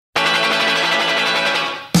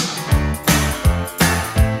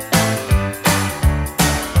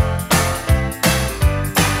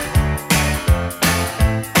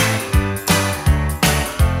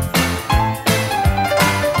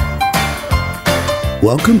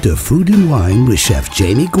Welcome to Food and Wine with Chef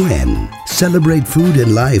Jamie Gwen. Celebrate food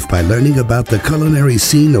and life by learning about the culinary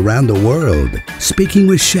scene around the world. Speaking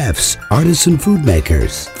with chefs, artisan food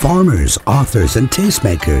makers, farmers, authors, and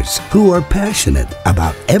tastemakers who are passionate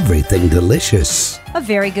about everything delicious. A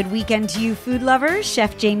very good weekend to you, food lovers.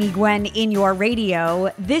 Chef Jamie Gwen in your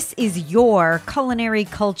radio. This is your culinary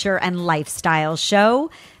culture and lifestyle show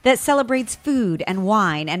that celebrates food and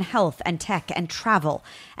wine and health and tech and travel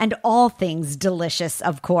and all things delicious,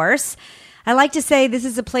 of course. I like to say this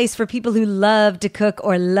is a place for people who love to cook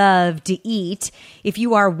or love to eat. If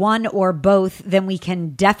you are one or both, then we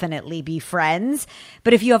can definitely be friends.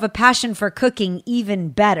 But if you have a passion for cooking, even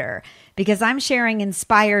better, because I'm sharing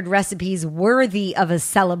inspired recipes worthy of a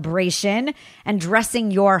celebration and dressing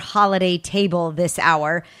your holiday table this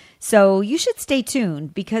hour. So you should stay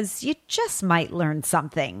tuned because you just might learn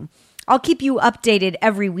something. I'll keep you updated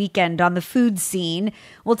every weekend on the food scene.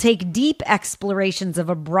 We'll take deep explorations of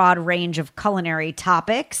a broad range of culinary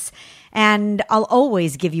topics, and I'll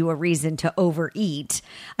always give you a reason to overeat.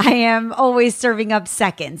 I am always serving up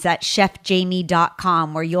seconds at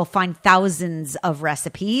chefjamie.com, where you'll find thousands of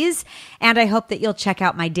recipes, and I hope that you'll check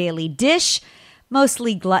out my daily dish,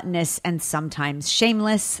 mostly gluttonous and sometimes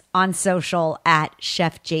shameless, on social at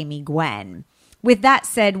Chef Jamie Gwen. With that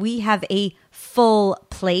said, we have a full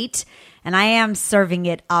plate, and I am serving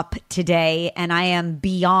it up today, and I am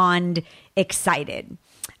beyond excited.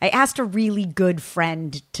 I asked a really good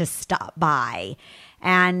friend to stop by,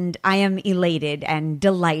 and I am elated and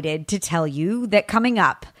delighted to tell you that coming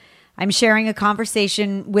up, I'm sharing a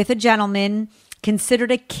conversation with a gentleman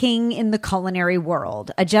considered a king in the culinary world,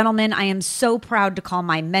 a gentleman I am so proud to call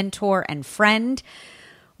my mentor and friend,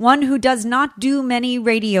 one who does not do many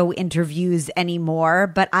radio interviews anymore,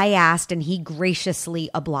 but I asked and he graciously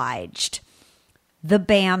obliged. The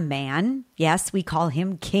Bam Man, yes, we call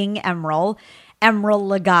him King Emeril, Emeril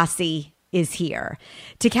Lagasse, is here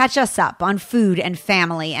to catch us up on food and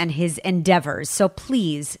family and his endeavors. So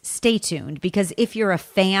please stay tuned, because if you're a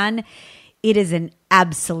fan, it is an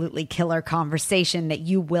absolutely killer conversation that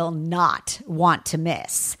you will not want to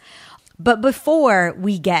miss. But before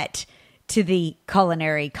we get to the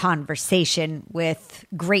culinary conversation with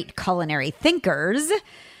great culinary thinkers,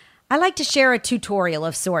 I like to share a tutorial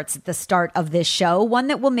of sorts at the start of this show, one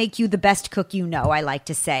that will make you the best cook you know, I like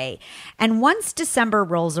to say. And once December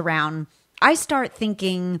rolls around, I start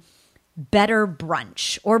thinking better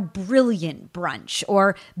brunch or brilliant brunch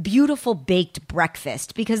or beautiful baked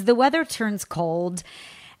breakfast, because the weather turns cold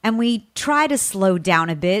and we try to slow down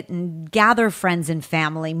a bit and gather friends and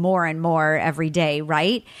family more and more every day,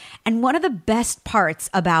 right? And one of the best parts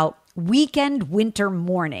about weekend winter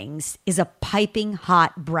mornings is a piping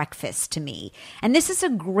hot breakfast to me. And this is a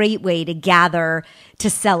great way to gather to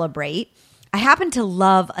celebrate. I happen to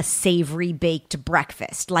love a savory baked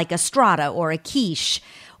breakfast like a strata or a quiche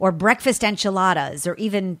or breakfast enchiladas or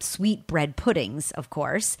even sweetbread puddings, of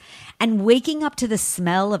course. And waking up to the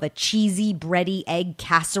smell of a cheesy, bready egg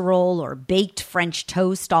casserole or baked French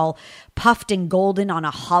toast all puffed and golden on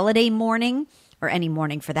a holiday morning, or any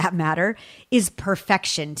morning for that matter, is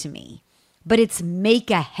perfection to me. But it's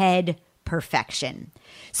make-ahead perfection.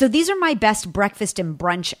 So these are my best breakfast and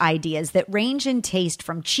brunch ideas that range in taste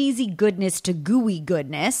from cheesy goodness to gooey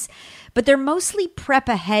goodness, but they're mostly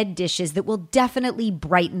prep-ahead dishes that will definitely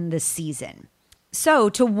brighten the season. So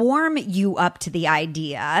to warm you up to the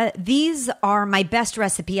idea, these are my best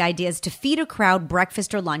recipe ideas to feed a crowd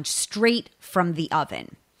breakfast or lunch straight from the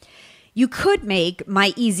oven. You could make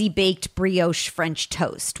my easy-baked brioche French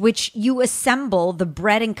toast, which you assemble the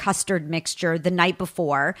bread and custard mixture the night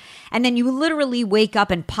before, and then you literally wake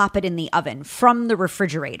up and pop it in the oven from the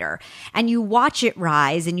refrigerator. And you watch it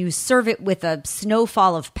rise, and you serve it with a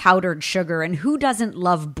snowfall of powdered sugar, and who doesn't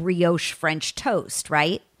love brioche French toast,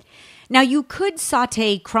 right? Now, you could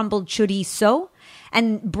sauté crumbled chorizo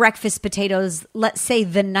and breakfast potatoes, let's say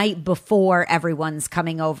the night before everyone's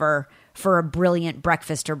coming over for a brilliant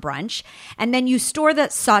breakfast or brunch. And then you store that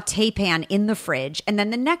sauté pan in the fridge. And then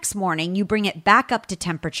the next morning you bring it back up to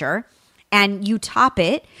temperature and you top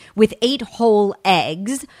it with 8 whole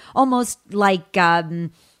eggs, almost like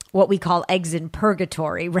what we call eggs in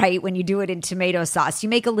purgatory, right? When you do it in tomato sauce, you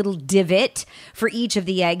make a little divot for each of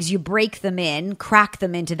the eggs. You break them in, crack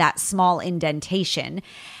them into that small indentation.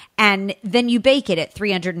 And then you bake it at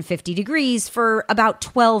 350 degrees for about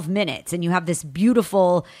 12 minutes. And you have this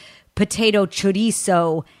beautiful potato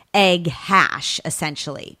chorizo egg hash,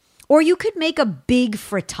 essentially. Or you could make a big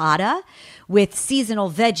frittata with seasonal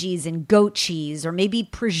veggies and goat cheese, or maybe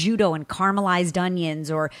prosciutto and caramelized onions,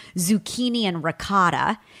 or zucchini and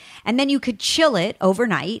ricotta. And then you could chill it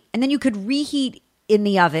overnight, and then you could reheat in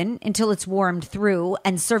the oven until it's warmed through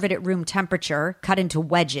and serve it at room temperature, cut into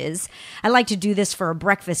wedges. I like to do this for a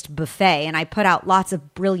breakfast buffet, and I put out lots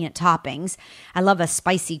of brilliant toppings. I love a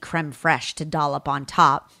spicy creme fraiche to dollop on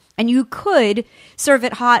top. And you could serve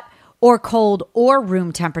it hot or cold or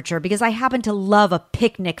room temperature, because I happen to love a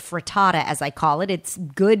picnic frittata, as I call it. It's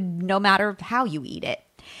good no matter how you eat it.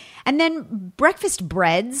 And then breakfast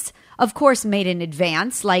breads, of course, made in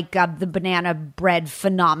advance, like the banana bread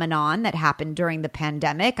phenomenon that happened during the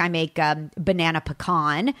pandemic. I make banana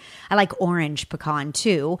pecan. I like orange pecan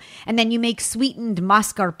too. And then you make sweetened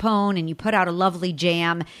mascarpone and you put out a lovely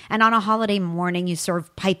jam. And on a holiday morning, you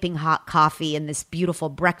serve piping hot coffee in this beautiful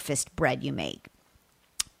breakfast bread you make.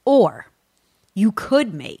 Or you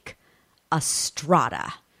could make a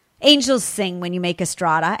strata. Angels sing when you make a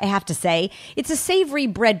strata, I have to say. It's a savory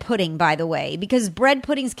bread pudding, by the way, because bread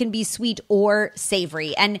puddings can be sweet or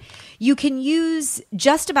savory. And you can use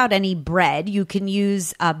just about any bread. You can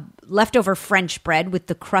use leftover French bread with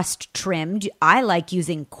the crust trimmed. I like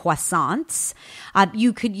using croissants.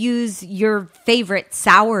 You could use your favorite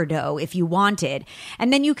sourdough if you wanted.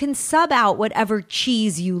 And then you can sub out whatever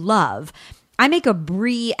cheese you love. I make a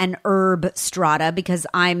brie and herb strata because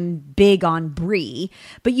I'm big on brie,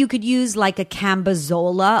 but you could use like a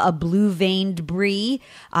cambazola, a blue-veined brie,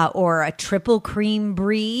 or a triple cream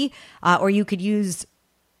brie, or you could use,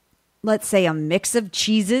 let's say, a mix of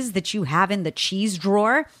cheeses that you have in the cheese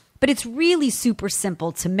drawer. But it's really super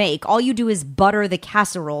simple to make. All you do is butter the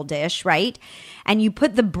casserole dish, right? And you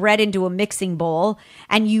put the bread into a mixing bowl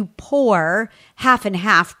and you pour half and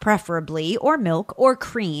half, preferably, or milk or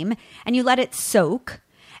cream, and you let it soak.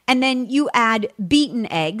 And then you add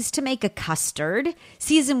beaten eggs to make a custard,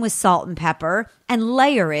 season with salt and pepper, and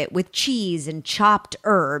layer it with cheese and chopped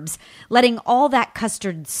herbs, letting all that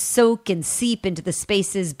custard soak and seep into the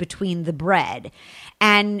spaces between the bread.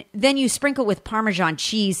 And then you sprinkle with Parmesan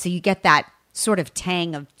cheese so you get that sort of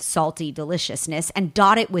tang of salty deliciousness, and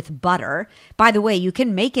dot it with butter. By the way, you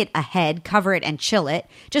can make it ahead, cover it and chill it.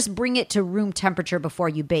 Just bring it to room temperature before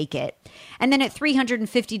you bake it. And then at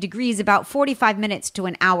 350 degrees, about 45 minutes to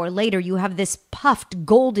an hour later, you have this puffed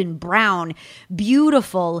golden brown,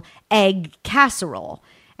 beautiful egg casserole.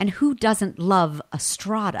 And who doesn't love a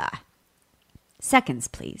strata? Seconds,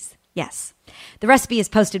 please. Yes. The recipe is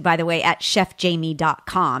posted, by the way, at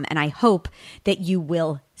chefjamie.com, and I hope that you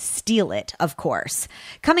will steal it, of course.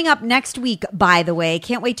 Coming up next week, by the way,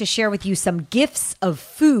 can't wait to share with you some gifts of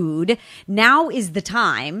food. Now is the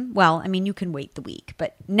time. Well, I mean, you can wait the week,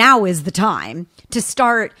 but now is the time to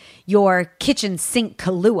start your kitchen sink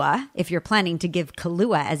Kahlua if you're planning to give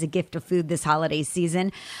Kahlua as a gift of food this holiday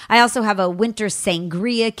season. I also have a winter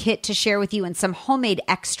sangria kit to share with you and some homemade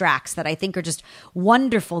extracts that I think are just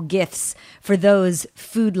wonderful gifts for those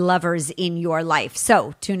food lovers in your life.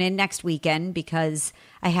 So tune in next weekend because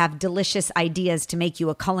I have delicious ideas to make you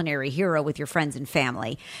a culinary hero with your friends and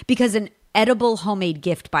family. Because an edible homemade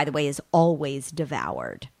gift, by the way, is always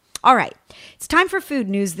devoured. All right, it's time for food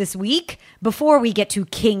news this week before we get to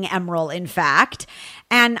King Emerald, in fact.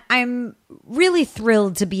 And I'm really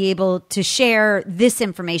thrilled to be able to share this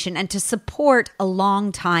information and to support a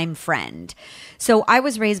longtime friend. So I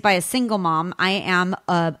was raised by a single mom. I am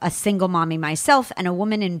a single mommy myself and a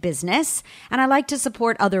woman in business, and I like to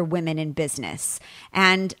support other women in business.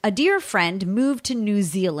 And a dear friend moved to New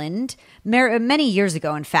Zealand many years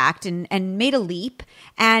ago, in fact, and made a leap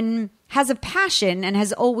and has a passion and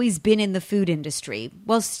has always been in the food industry.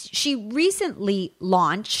 Well, she recently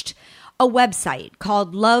launched a website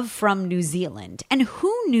called Love from New Zealand. And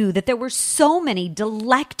who knew that there were so many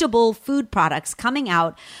delectable food products coming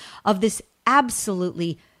out of this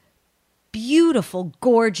absolutely beautiful,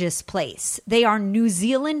 gorgeous place? They are New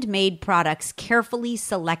Zealand-made products carefully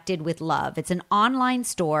selected with love. It's an online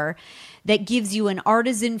store that gives you an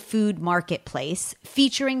artisan food marketplace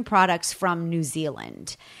featuring products from New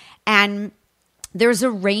Zealand. And there's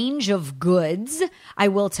a range of goods, I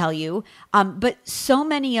will tell you, but so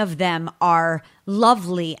many of them are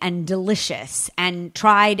lovely and delicious and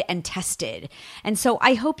tried and tested. And so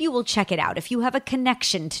I hope you will check it out. If you have a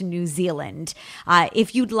connection to New Zealand,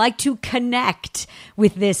 if you'd like to connect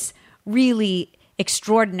with this really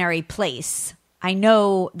extraordinary place, I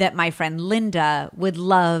know that my friend Linda would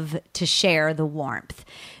love to share the warmth.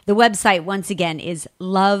 The website, once again, is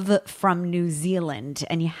Love from New Zealand,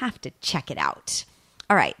 and you have to check it out.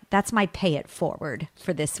 All right, that's my pay it forward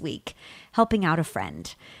for this week, helping out a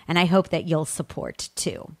friend, and I hope that you'll support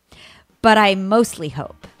too. But I mostly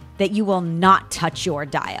hope that you will not touch your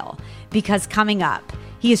dial, because coming up,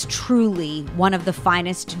 he is truly one of the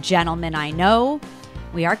finest gentlemen I know.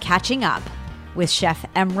 We are catching up with Chef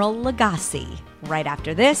Emerald Lagasse right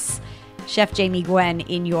after this. Chef Jamie Gwen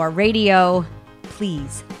in your radio.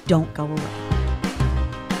 Please don't go away.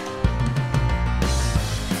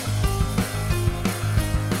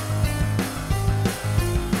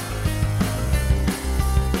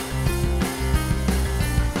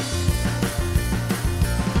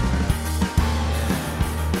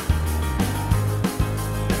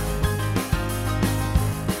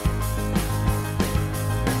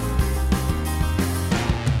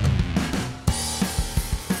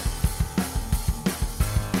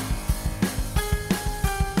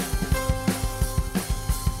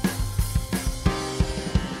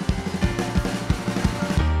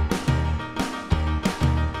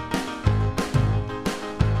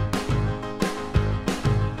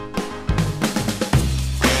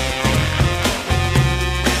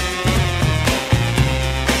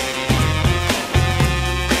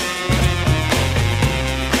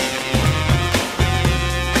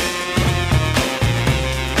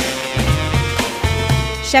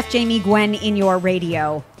 Chef Jamie Gwen in your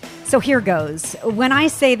radio. So here goes. When I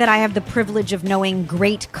say that I have the privilege of knowing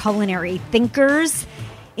great culinary thinkers,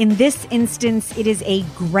 in this instance, it is a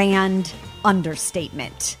grand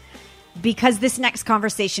understatement, because this next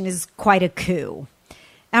conversation is quite a coup.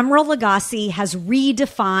 Emeril Lagasse has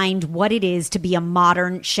redefined what it is to be a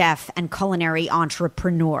modern chef and culinary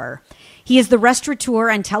entrepreneur. He is the restaurateur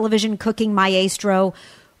and television cooking maestro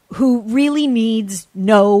who really needs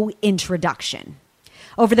no introduction.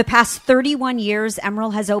 Over the past 31 years,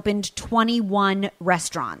 Emeril has opened 21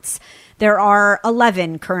 restaurants. There are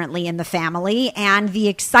 11 currently in the family, and the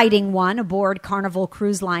exciting one aboard Carnival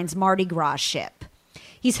Cruise Line's Mardi Gras ship.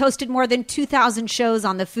 He's hosted more than 2,000 shows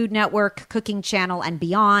on the Food Network, Cooking Channel, and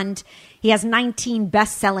beyond. He has 19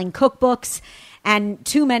 best-selling cookbooks and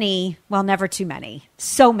too many, well, never too many,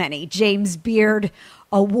 so many James Beard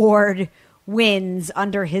Award wins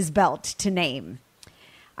under his belt to name.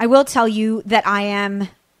 I will tell you that I am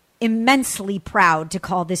immensely proud to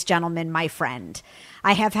call this gentleman my friend.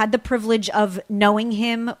 I have had the privilege of knowing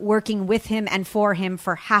him, working with him and for him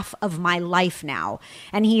for half of my life now,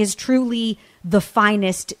 and he is truly the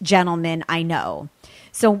finest gentleman I know.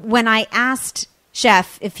 So when I asked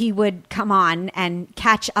Chef if he would come on and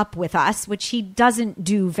catch up with us, which he doesn't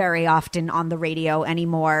do very often on the radio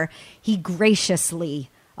anymore, he graciously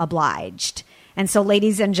obliged. And so,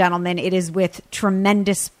 ladies and gentlemen, it is with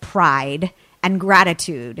tremendous pride and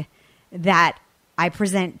gratitude that I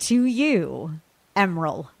present to you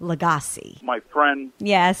Emeril Lagasse. My friend.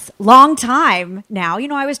 Yes, long time now. You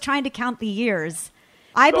know, I was trying to count the years.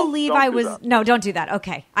 I believe I was... No, don't do that.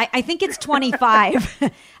 Okay. I think it's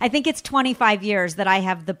 25. I think it's 25 years that I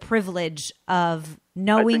have the privilege of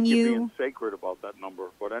knowing you. You're being sacred about that number,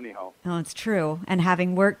 but anyhow. Oh, it's true. And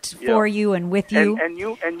having worked for you and with you. And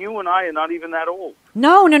you and I are not even that old.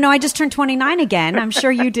 No. I just turned 29 again. I'm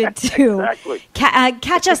sure you did too. Exactly.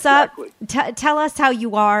 Catch us up. Tell us how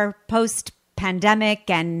you are post-pandemic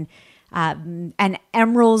and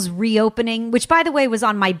Emeril's reopening, which, by the way, was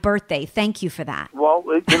on my birthday. Thank you for that. Well,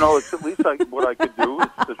 it's at least what I could do is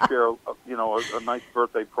to share, a nice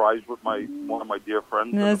birthday prize with one of my dear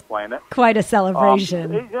friends on the planet. Quite a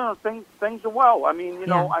celebration. Things are well. I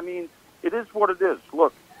mean, it is what it is.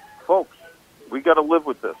 Look, folks, we got to live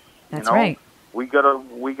with this. That's right. We gotta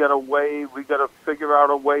figure out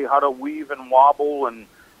a way how to weave and wobble and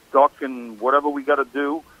duck and whatever we got to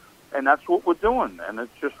do. And that's what we're doing. And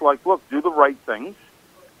it's just like, look, do the right things.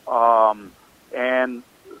 And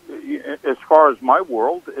as far as my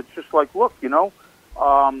world, it's just like, look,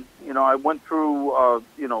 I went through, a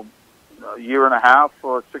year and a half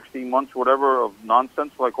or 16 months, whatever, of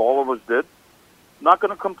nonsense like all of us did. Not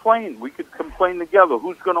going to complain. We could complain together.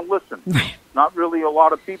 Who's going to listen? Not really a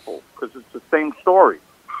lot of people, because it's the same story.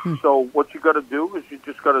 So what you got to do is you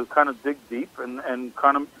just got to kind of dig deep and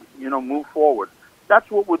kind of, move forward. That's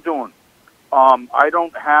what we're doing. I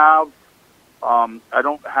don't have,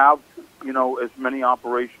 as many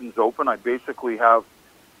operations open. I basically have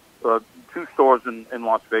 2 stores in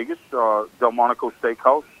Las Vegas, Delmonico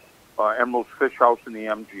Steakhouse, Emeril's Fish House in the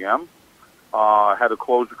MGM. Had to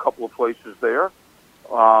close a couple of places there.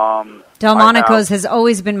 Delmonico's has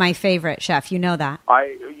always been my favorite, Chef. You know that.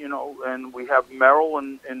 And we have Merrill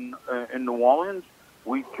in New Orleans.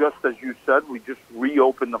 We just, as you said, we just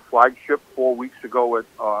reopened the flagship 4 weeks ago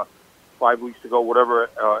 5 weeks ago, whatever,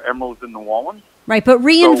 Emeril's in New Orleans. Right, but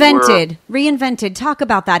reinvented. Talk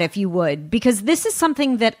about that if you would, because this is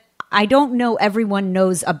something that I don't know everyone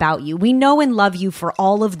knows about you. We know and love you for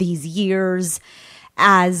all of these years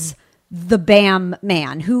as the BAM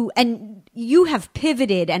man and you have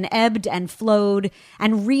pivoted and ebbed and flowed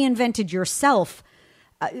and reinvented yourself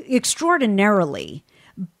extraordinarily.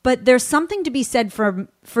 But there's something to be said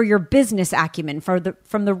for your business acumen,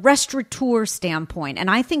 from the restaurateur standpoint.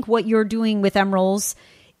 And I think what you're doing with Emeril's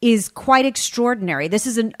is quite extraordinary. This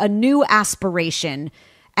is a new aspiration,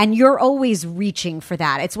 and you're always reaching for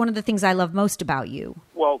that. It's one of the things I love most about you.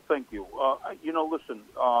 Well, thank you. Listen,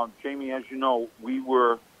 Jamie, as you know, we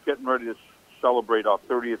were getting ready to celebrate our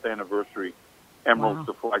 30th anniversary. Emeril's,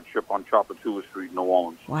 the flagship on Chapatula Street, New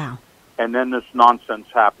Orleans. Wow. And then this nonsense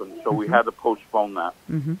happened, so we had to postpone that.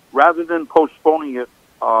 Rather than postponing it,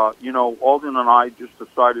 Alden and I just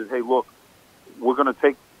decided, hey, look, we're going to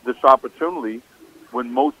take this opportunity.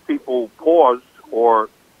 When most people paused or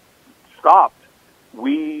stopped,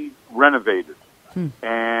 we renovated.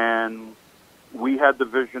 And we had the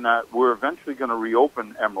vision that we're eventually going to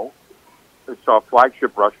reopen Emeril's. It's our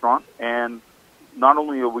flagship restaurant, and not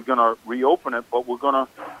only are we going to reopen it, but we're going to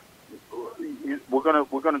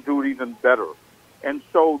do it even better. And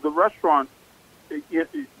so the restaurant,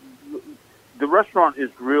 the restaurant is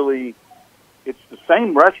really, it's the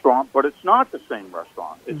same restaurant, but it's not the same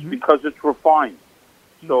restaurant. It's because it's refined.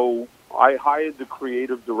 So I hired the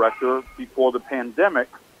creative director before the pandemic.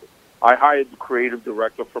 I hired the creative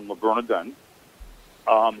director from Le Bernardin,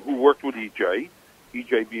 who worked with EJ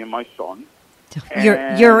being my son.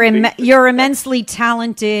 You're immensely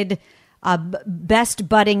talented, best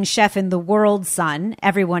budding chef in the world, son.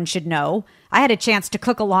 Everyone should know. I had a chance to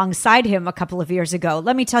cook alongside him a couple of years ago.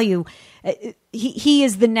 Let me tell you, he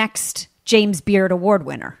is the next James Beard Award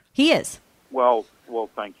winner. He is. Well,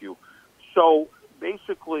 thank you. So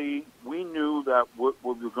basically, we knew that what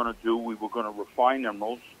we were going to do, we were going to refine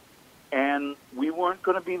Emeril's, and we weren't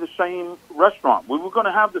going to be the same restaurant. We were going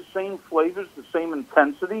to have the same flavors, the same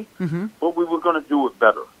intensity, but we were going to do it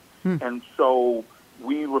better. And so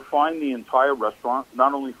we refined the entire restaurant,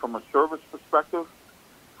 not only from a service perspective,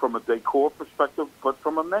 from a decor perspective, but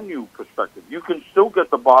from a menu perspective. You can still get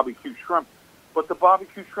the barbecue shrimp, but the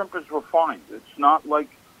barbecue shrimp is refined. It's not like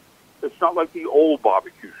the old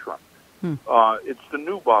barbecue shrimp. It's the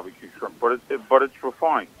new barbecue shrimp, but it's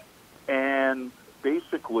refined. And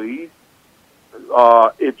basically,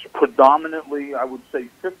 it's predominantly, I would say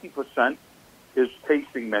 50% is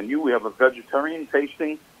tasting menu. We have a vegetarian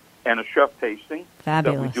tasting and a chef tasting.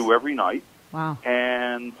 Fabulous. That we do every night. Wow.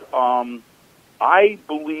 And I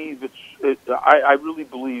believe I really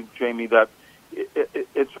believe, Jamie, that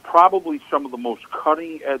it's probably some of the most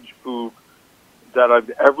cutting-edge food that I've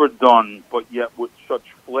ever done, but yet with such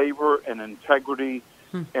flavor and integrity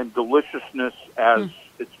and deliciousness as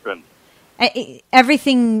it's been.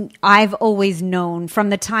 Everything I've always known from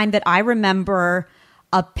the time that I remember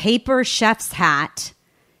a paper chef's hat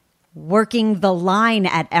working the line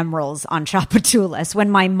at Emeril's on Tchoupitoulas when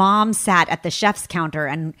my mom sat at the chef's counter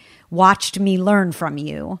and watched me learn from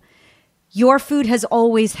you. Your food has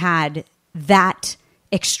always had that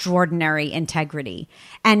extraordinary integrity.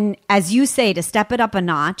 And as you say, to step it up a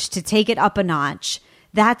notch, to take it up a notch,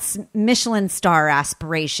 that's Michelin star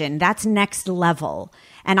aspiration. That's next level.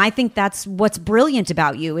 And I think that's what's brilliant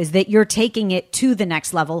about you, is that you're taking it to the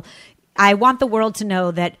next level. I want the world to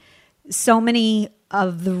know that so many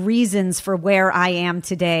of the reasons for where I am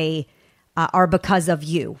today are because of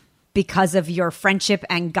you, because of your friendship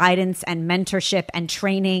and guidance and mentorship and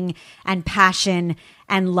training and passion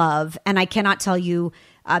and love. And I cannot tell you,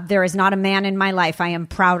 there is not a man in my life I am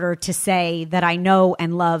prouder to say that I know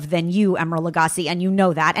and love than you, Emeril Lagasse, and you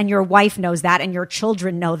know that, and your wife knows that, and your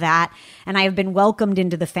children know that, and I have been welcomed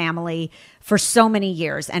into the family for so many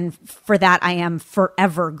years, and for that I am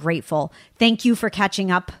forever grateful. Thank you for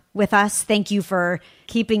catching up with us. Thank you for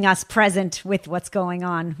keeping us present with what's going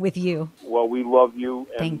on with you. Well, we love you,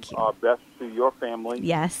 and thank you. Our best to your family.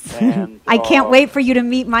 Yes. And I can't wait for you to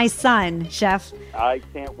meet my son, Chef. I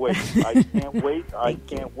can't wait. I can't wait. I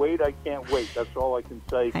can't wait. I can't wait. That's all I can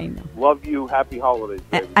say. I know. Love you. Happy holidays,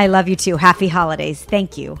 baby. I love you too. Happy holidays.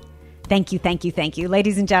 Thank you. Thank you, thank you, thank you.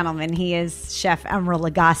 Ladies and gentlemen, he is Chef Emeril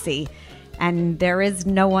Lagasse, and there is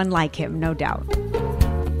no one like him, no doubt.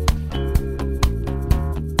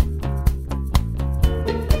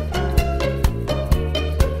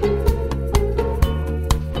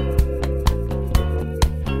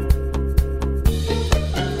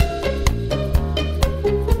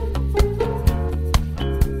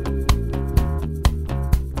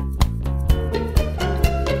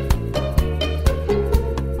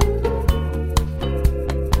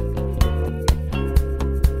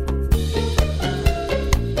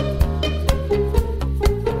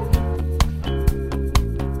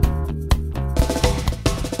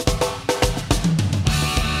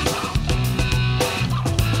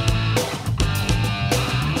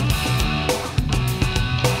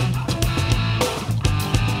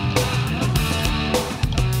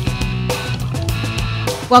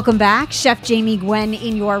 Welcome back. Chef Jamie Gwen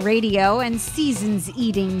in your radio and Seasons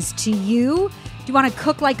Eatings to you. Do you want to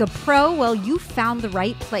cook like a pro? Well, you found the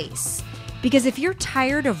right place. Because if you're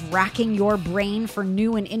tired of racking your brain for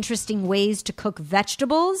new and interesting ways to cook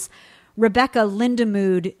vegetables, Rebecca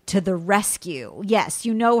Lindamood to the rescue. Yes,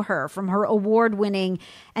 you know her from her award-winning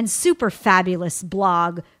and super fabulous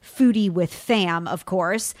blog, Foodie with Fam, of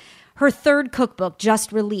course. Her third cookbook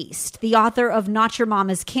just released. The author of Not Your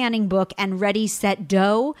Mama's Canning Book and Ready, Set,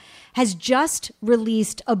 Dough has just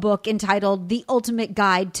released a book entitled The Ultimate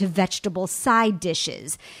Guide to Vegetable Side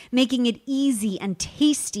Dishes, making it easy and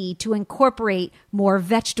tasty to incorporate more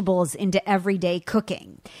vegetables into everyday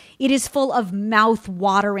cooking. It is full of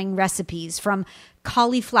mouth-watering recipes from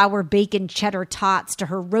cauliflower bacon cheddar tots to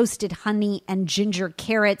her roasted honey and ginger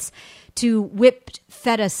carrots to whipped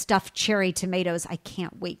feta stuffed cherry tomatoes I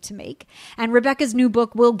can't wait to make. And Rebecca's new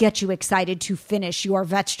book will get you excited to finish your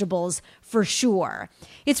vegetables for sure.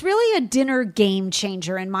 It's really a dinner game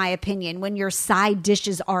changer, in my opinion, when your side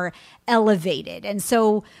dishes are elevated. And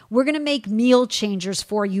so we're going to make meal changers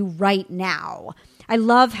for you right now. I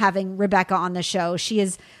love having Rebecca on the show. She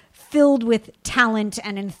is filled with talent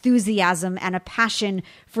and enthusiasm and a passion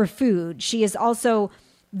for food. She is also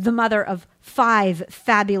the mother of 5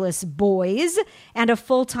 fabulous boys and a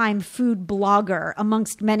full-time food blogger,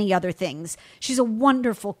 amongst many other things. She's a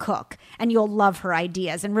wonderful cook, and you'll love her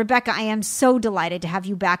ideas. And Rebecca, I am so delighted to have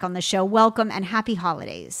you back on the show. Welcome and happy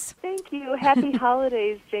holidays. Thank you. Happy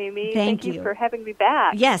holidays, Jamie. Thank you for having me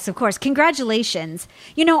back. Yes, of course. Congratulations.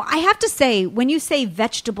 You know, I have to say, when you say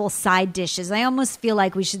vegetable side dishes, I almost feel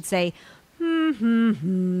like we should say,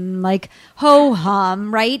 like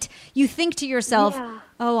ho-hum, right? You think to yourself,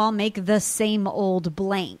 oh, I'll make the same old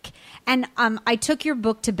blank. And I took your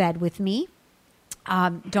book to bed with me.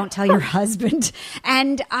 Don't tell your husband.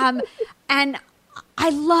 And I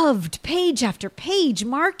loved page after page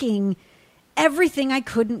marking everything I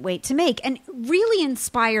couldn't wait to make, and really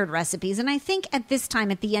inspired recipes. And I think at this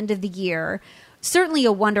time, at the end of the year, certainly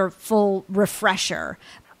a wonderful refresher.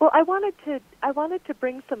 Well, I wanted to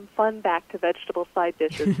bring some fun back to vegetable side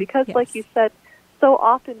dishes because, Yes. like you said, so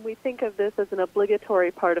often we think of this as an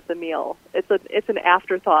obligatory part of the meal. It's an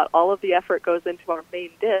afterthought. All of the effort goes into our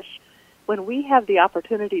main dish. When we have the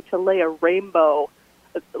opportunity to lay a rainbow,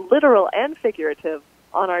 literal and figurative,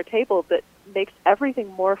 on our table that makes everything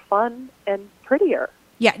more fun and prettier.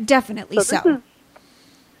 Yeah, definitely so.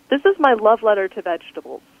 This is my love letter to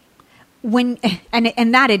vegetables. And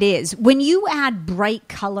that it is. When you add bright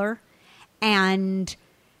color and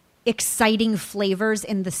exciting flavors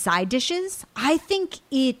in the side dishes, I think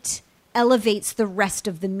it elevates the rest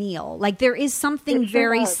of the meal. Like there is something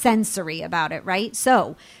very sensory about it, right?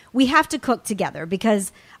 So we have to cook together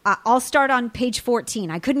because I'll start on page 14.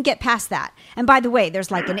 I couldn't get past that. And by the way, there's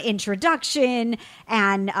like an introduction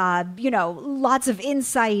and, lots of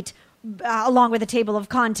insight along with a table of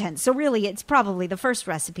contents. So really, it's probably the first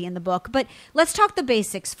recipe in the book. But let's talk the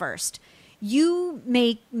basics first. You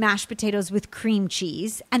make mashed potatoes with cream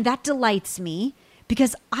cheese, and that delights me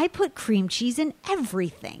because I put cream cheese in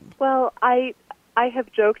everything. Well, I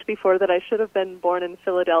have joked before that I should have been born in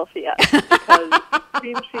Philadelphia because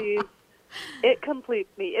cream cheese, it completes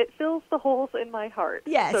me. It fills the holes in my heart,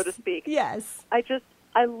 so to speak. Yes.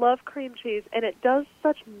 I love cream cheese, and it does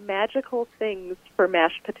such magical things for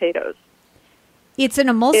mashed potatoes. It's an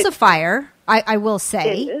emulsifier, I will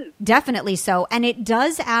say. It is. Definitely so. And it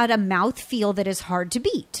does add a mouthfeel that is hard to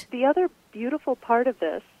beat. The other beautiful part of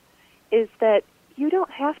this is that you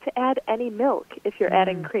don't have to add any milk if you're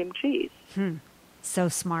adding cream cheese. So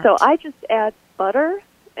smart. So I just add butter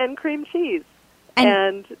and cream cheese,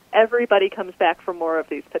 and everybody comes back for more of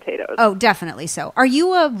these potatoes. Oh, definitely so. Are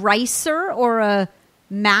you a ricer or a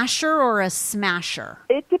masher or a smasher?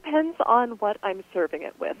 It depends on what I'm serving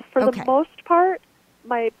it with. For the most part,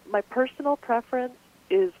 my personal preference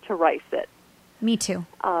is to rice it. Me too.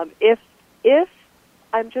 If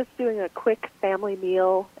I'm just doing a quick family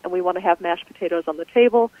meal and we want to have mashed potatoes on the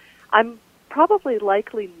table, I'm probably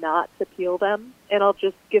likely not to peel them, and I'll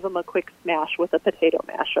just give them a quick smash with a potato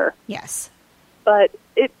masher. Yes. But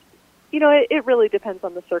it really depends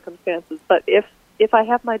on the circumstances. But if I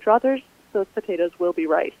have my druthers, those potatoes will be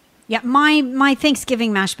riced. Yeah, my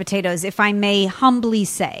Thanksgiving mashed potatoes, if I may humbly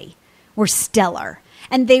say, were stellar.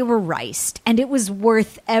 And they were riced. And it was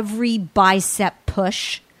worth every bicep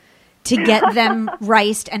push to get them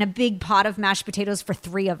riced, and a big pot of mashed potatoes for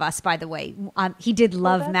 3 of us, by the way. He did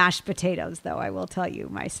love mashed potatoes, though, I will tell you,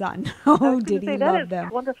 my son. Oh, did he love them.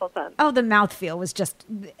 Wonderful, son. Oh, the mouthfeel was just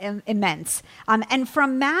immense. And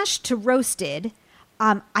from mashed to roasted,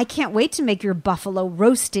 I can't wait to make your buffalo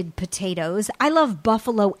roasted potatoes. I love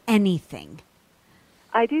buffalo anything.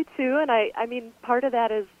 I do too, and I mean, part of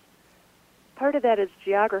that is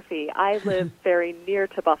geography. I live very near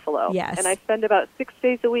to Buffalo, Yes. and I spend about 6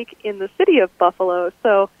 days a week in the city of Buffalo,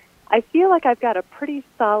 so I feel like I've got a pretty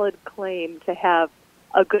solid claim to have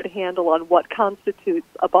a good handle on what constitutes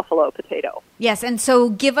a buffalo potato. Yes, and so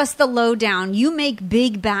give us the lowdown. You make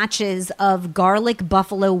big batches of garlic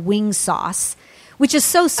buffalo wing sauce, which is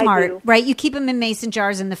so smart, do. right? You keep them in mason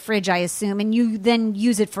jars in the fridge, I assume, and you then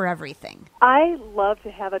use it for everything. I love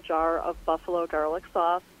to have a jar of buffalo garlic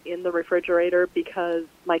sauce in the refrigerator because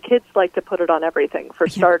my kids like to put it on everything for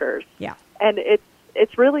starters. Yeah. And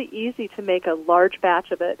it's really easy to make a large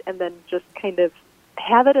batch of it and then just kind of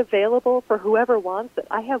have it available for whoever wants it.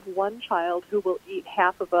 I have one child who will eat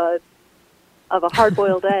half of a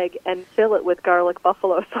hard-boiled egg and fill it with garlic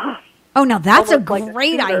buffalo sauce. Oh, now that's a Almost like a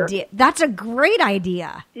great shooter. idea. That's a great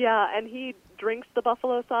idea. Yeah, and he drinks the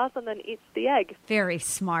buffalo sauce and then eats the egg. Very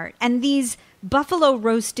smart. And these buffalo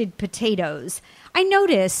roasted potatoes, I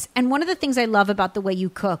notice, and one of the things I love about the way you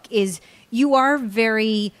cook is you are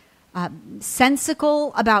very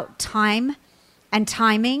sensical about time and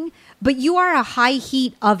timing, but you are a high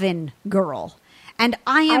heat oven girl. And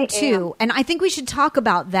I am too. And I think we should talk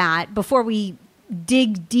about that before we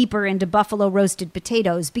dig deeper into buffalo roasted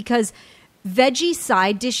potatoes, because veggie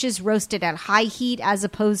side dishes roasted at high heat as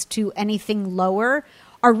opposed to anything lower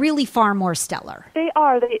are really far more stellar. They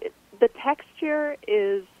are. The texture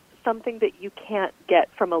is something that you can't get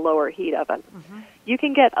from a lower heat oven. Mm-hmm. You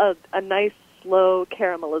can get a nice slow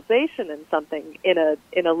caramelization in something in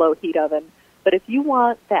a low heat oven, but if you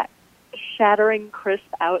want that shattering crisp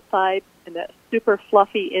outside and that super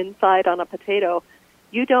fluffy inside on a potato,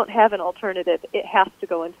 you don't have an alternative. It has to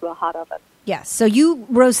go into a hot oven. Yes. So you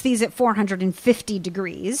roast these at 450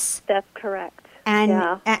 degrees. That's correct.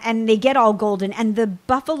 And they get all golden. And the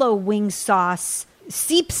buffalo wing sauce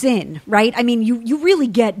seeps in, right? I mean, you really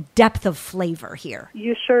get depth of flavor here.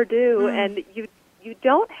 You sure do. And you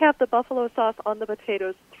don't have the buffalo sauce on the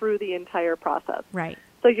potatoes through the entire process. Right.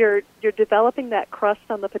 So you're developing that crust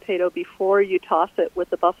on the potato before you toss it with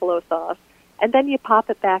the buffalo sauce. And then you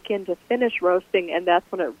pop it back in to finish roasting, and that's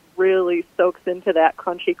when it really soaks into that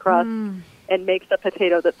crunchy crust and makes a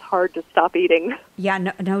potato that's hard to stop eating. Yeah,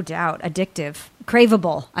 no doubt. Addictive.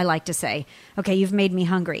 Craveable, I like to say. Okay, you've made me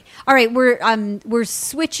hungry. All right, we're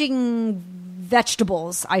switching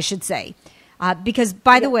vegetables, I should say. Because,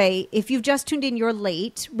 by the way, if you've just tuned in, you're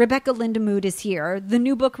late. Rebecca Lindamood is here. The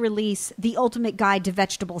new book release, The Ultimate Guide to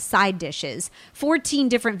Vegetable Side Dishes. 14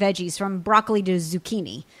 different veggies from broccoli to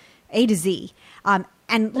zucchini. A to Z.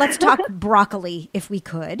 And let's talk broccoli, if we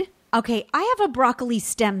could. Okay, I have a broccoli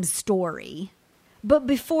stem story. But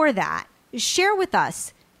before that, share with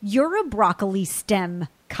us, you're a broccoli stem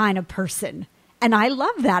kind of person. And I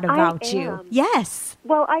love that about you. Yes.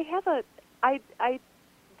 Well, I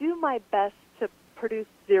do my best to produce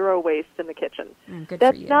zero waste in the kitchen. Good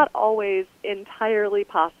That's for you. not always entirely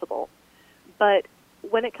possible. But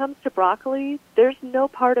when it comes to broccoli, there's no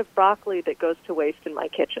part of broccoli that goes to waste in my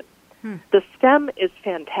kitchen. The stem is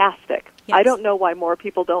fantastic. Yes. I don't know why more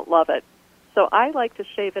people don't love it. So I like to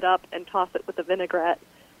shave it up and toss it with a vinaigrette.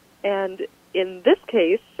 And in this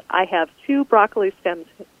case, I have 2 broccoli stem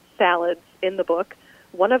salads in the book.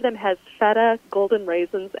 One of them has feta, golden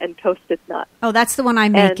raisins, and toasted nuts. Oh, that's the one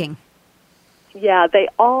I'm making. Yeah, they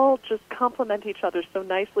all just complement each other so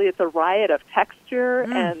nicely. It's a riot of texture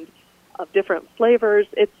and of different flavors.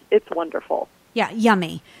 It's wonderful. Yeah,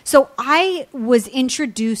 yummy. So I was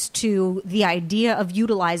introduced to the idea of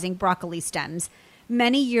utilizing broccoli stems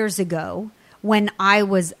many years ago when I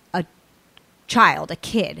was a child, a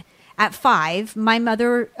kid. At 5, my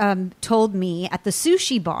mother told me at the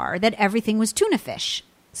sushi bar that everything was tuna fish.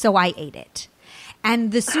 So I ate it.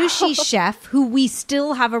 And the sushi chef, who we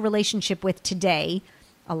still have a relationship with today,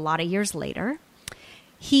 a lot of years later,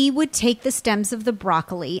 he would take the stems of the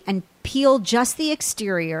broccoli and peel just the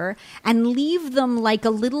exterior and leave them like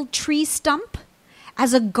a little tree stump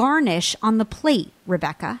as a garnish on the plate,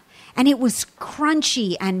 Rebecca. And it was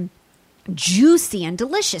crunchy and juicy and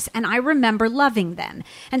delicious. And I remember loving them.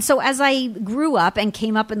 And so as I grew up and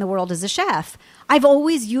came up in the world as a chef, I've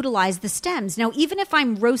always utilized the stems. Now, even if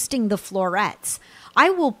I'm roasting the florets, I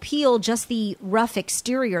will peel just the rough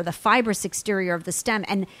exterior, the fibrous exterior of the stem.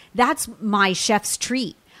 And that's my chef's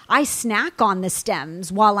treat. I snack on the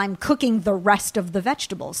stems while I'm cooking the rest of the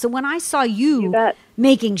vegetables. So when I saw you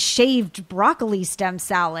making shaved broccoli stem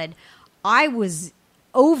salad, I was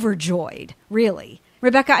overjoyed, really.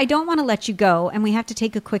 Rebecca, I don't want to let you go, and we have to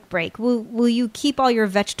take a quick break. Will you keep all your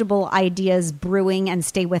vegetable ideas brewing and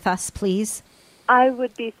stay with us, please? I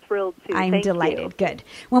would be thrilled to. I'm Thank delighted. you. Good.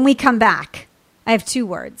 When we come back, I have 2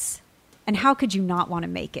 words. And how could you not want to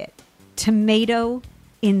make it? Tomato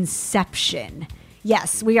Inception.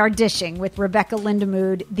 Yes, we are dishing with Rebecca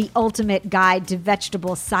Lindamood, the ultimate guide to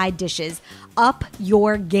vegetable side dishes. Up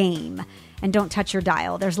your game. And don't touch your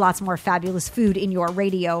dial. There's lots more fabulous food in your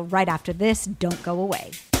radio right after this. Don't go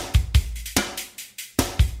away.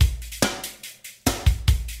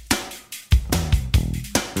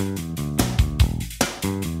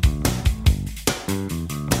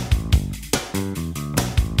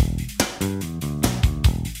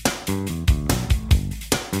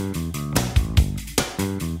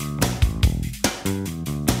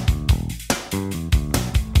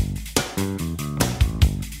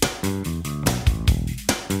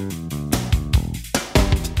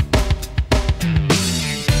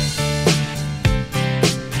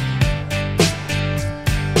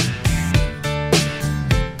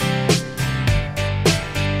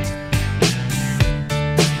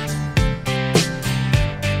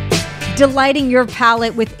 Delighting your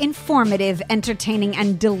palate with informative, entertaining,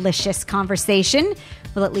 and delicious conversation.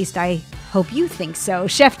 Well, at least I hope you think so.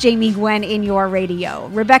 Chef Jamie Gwen in your radio.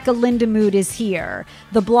 Rebecca Lindamood is here.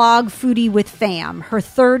 The blog Foodie with Fam. Her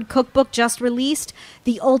third cookbook just released,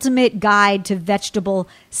 The Ultimate Guide to Vegetable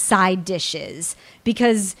Side Dishes.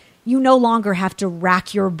 Because you no longer have to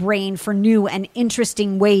rack your brain for new and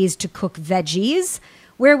interesting ways to cook veggies.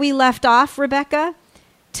 Where we left off, Rebecca?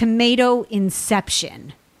 Tomato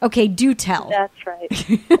Inception. Okay, do tell. That's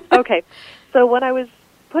right. Okay, so when I was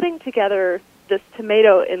putting together this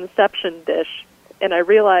tomato inception dish, and I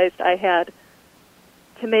realized I had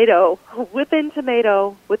tomato within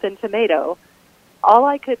tomato within tomato, all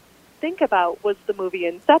I could think about was the movie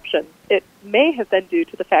Inception. It may have been due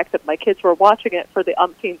to the fact that my kids were watching it for the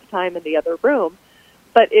umpteenth time in the other room,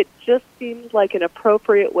 but it just seemed like an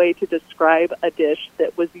appropriate way to describe a dish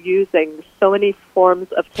that was using so many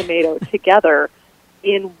forms of tomato together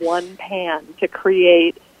in one pan to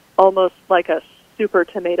create almost like a super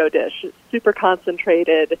tomato dish, super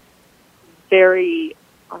concentrated, very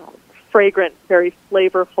fragrant, very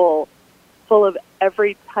flavorful, full of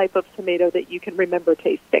every type of tomato that you can remember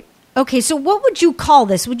tasting. Okay, so what would you call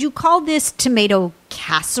this? Would you call this tomato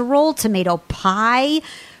casserole, tomato pie,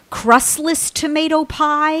 crustless tomato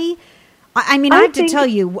pie? I mean, I have to tell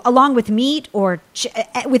you, along with meat or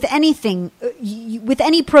with anything, with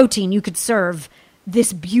any protein, you could serve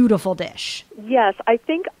this beautiful dish. Yes, I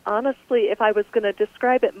think, honestly, if I was going to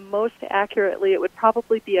describe it most accurately, it would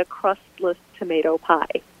probably be a crustless tomato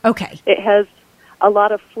pie. Okay. It has a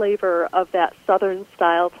lot of flavor of that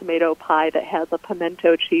Southern-style tomato pie that has a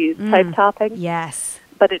pimento cheese type topping. Yes.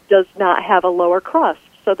 But it does not have a lower crust.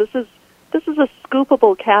 So this is a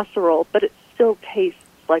scoopable casserole, but it still tastes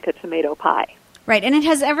like a tomato pie. Right, and it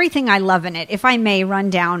has everything I love in it. If I may run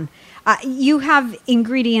down, you have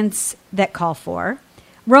ingredients that call for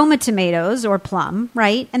Roma tomatoes or plum,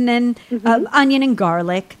 right? And then onion and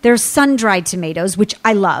garlic. There's sun-dried tomatoes, which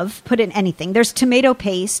I love. Put in anything. There's tomato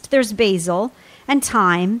paste. There's basil and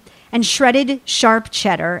thyme and shredded sharp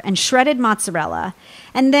cheddar and shredded mozzarella.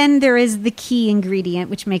 And then there is the key ingredient,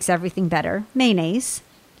 which makes everything better, mayonnaise.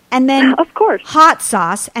 And then, of course, hot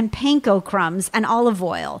sauce and panko crumbs and olive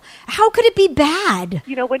oil. How could it be bad?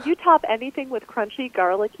 You know, when you top anything with crunchy,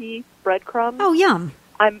 garlicky breadcrumbs, oh, yum!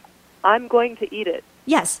 I'm going to eat it.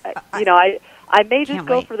 Yes, I may just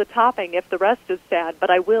go for the topping if the rest is sad, but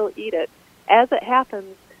I will eat it. As it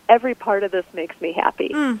happens, every part of this makes me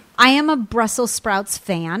happy. I am a Brussels sprouts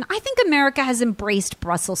fan. I think America has embraced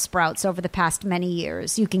Brussels sprouts over the past many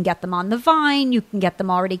years. You can get them on the vine. You can get them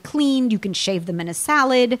already cleaned. You can shave them in a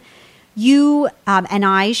salad. You and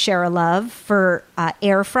I share a love for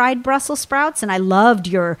air-fried Brussels sprouts, and I loved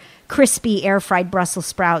your crispy air-fried Brussels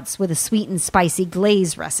sprouts with a sweet and spicy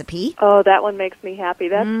glaze recipe. Oh, that one makes me happy.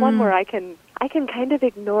 That's one where I can kind of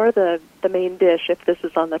ignore the main dish if this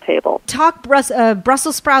is on the table. Talk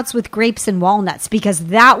Brussels sprouts with grapes and walnuts, because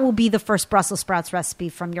that will be the first Brussels sprouts recipe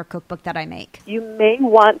from your cookbook that I make. You may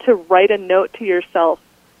want to write a note to yourself,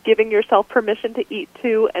 giving yourself permission to eat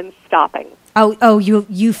two and stopping. Oh,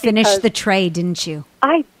 you finished the tray, didn't you?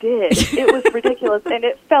 I did. It was ridiculous, and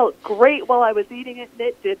it felt great while I was eating it, and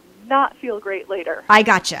it did not feel great later. I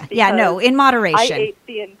gotcha. Yeah, no, in moderation. I ate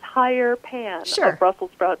the entire pan Sure. of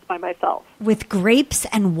Brussels sprouts by myself. With grapes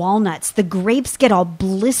and walnuts. The grapes get all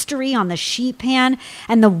blistery on the sheet pan,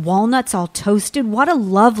 and the walnuts all toasted. What a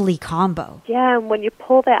lovely combo. Yeah, and when you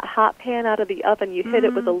pull that hot pan out of the oven, you hit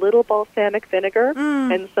it with a little balsamic vinegar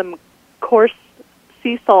and some coarse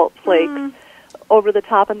sea salt flakes over the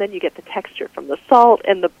top, and then you get the texture from the salt,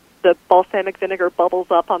 and the balsamic vinegar bubbles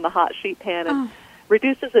up on the hot sheet pan. And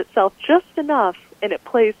reduces itself just enough, and it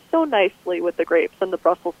plays so nicely with the grapes and the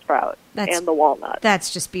Brussels sprout and the walnut.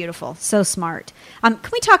 That's just beautiful. So smart. Can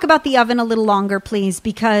we talk about the oven a little longer, please?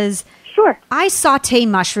 Because Sure. I saute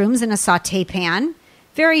mushrooms in a saute pan.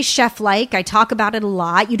 Very chef-like. I talk about it a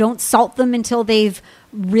lot. You don't salt them until they've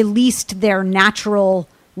released their natural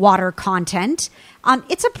water content.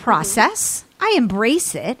 It's a process. I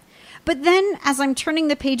embrace it. But then as I'm turning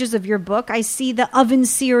the pages of your book, I see the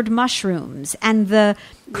oven-seared mushrooms and the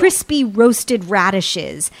crispy roasted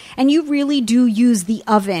radishes. And you really do use the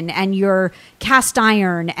oven and your cast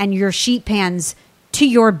iron and your sheet pans to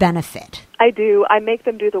your benefit. I do. I make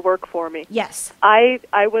them do the work for me. Yes. I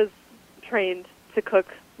was trained to cook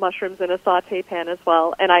mushrooms in a saute pan as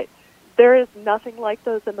well, and there is nothing like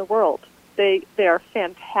those in the world. They are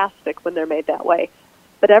fantastic when they're made that way.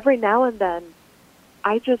 But every now and then,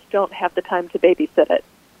 I just don't have the time to babysit it.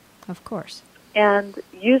 Of course. And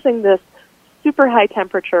using this super high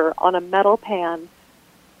temperature on a metal pan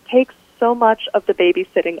takes so much of the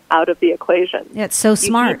babysitting out of the equation. Yeah, it's so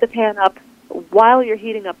smart. You heat the pan up while you're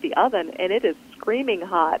heating up the oven, and it is screaming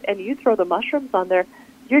hot, and you throw the mushrooms on there,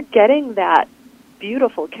 you're getting that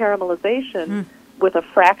beautiful caramelization with a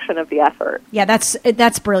fraction of the effort. Yeah,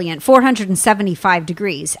 that's brilliant. 475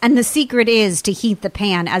 degrees. And the secret is to heat the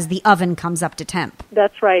pan as the oven comes up to temp.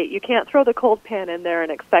 That's right. You can't throw the cold pan in there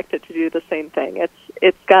and expect it to do the same thing.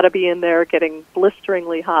 It's got to be in there getting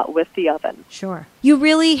blisteringly hot with the oven. Sure. You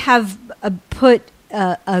really have put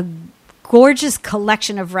a gorgeous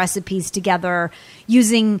collection of recipes together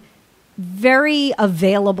using very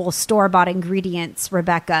available store-bought ingredients,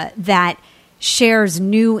 Rebecca, that shares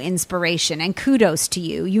new inspiration, and kudos to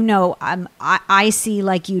you. You know, I see,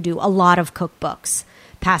 like you do, a lot of cookbooks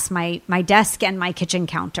past my desk and my kitchen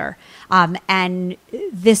counter. And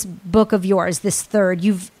this book of yours, this third,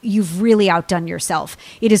 you've really outdone yourself.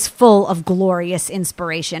 It is full of glorious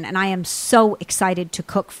inspiration, and I am so excited to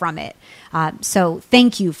cook from it. So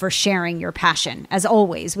thank you for sharing your passion. As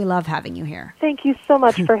always, we love having you here. Thank you so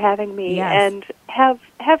much for having me, Yes. and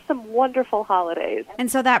have some wonderful holidays.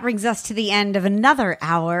 And so that brings us to the end of another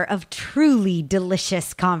hour of truly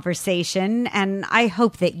delicious conversation, and I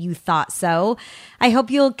hope that you thought so. I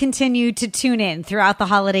hope you'll continue to tune in throughout the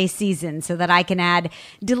holiday season so that I can add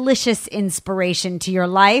delicious inspiration to your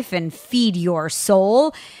life and feed your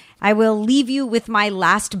soul. I will leave you with my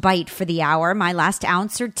last bite for the hour, my last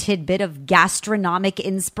ounce or tidbit of gastronomic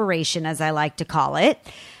inspiration, as I like to call it.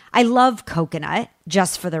 I love coconut,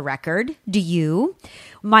 just for the record. Do you?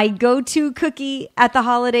 My go-to cookie at the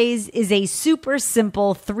holidays is a super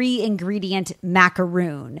simple 3-ingredient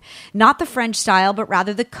macaroon. Not the French style, but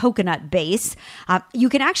rather the coconut base. You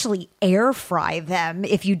can actually air fry them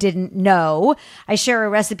if you didn't know. I share a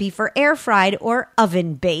recipe for air fried or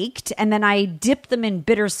oven baked, and then I dip them in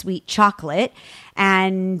bittersweet chocolate,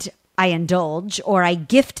 and I indulge, or I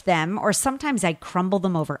gift them, or sometimes I crumble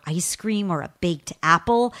them over ice cream or a baked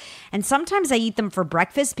apple. And sometimes I eat them for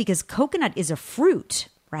breakfast because coconut is a fruit,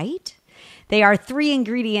 right? They are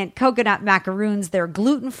 3-ingredient coconut macaroons. They're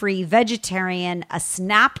gluten-free, vegetarian, a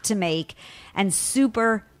snap to make, and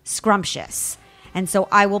super scrumptious. And so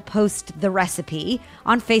I will post the recipe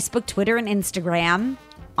on Facebook, Twitter, and Instagram,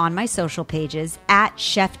 on my social pages at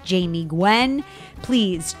Chef Jamie Gwen.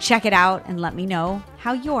 Please check it out and let me know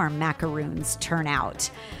how your macaroons turn out.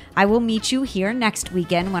 I will meet you here next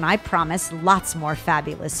weekend when I promise lots more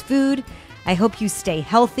fabulous food. I hope you stay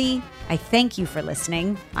healthy. I thank you for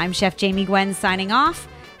listening. I'm Chef Jamie Gwen signing off,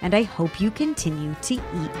 and I hope you continue to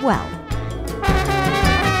eat well.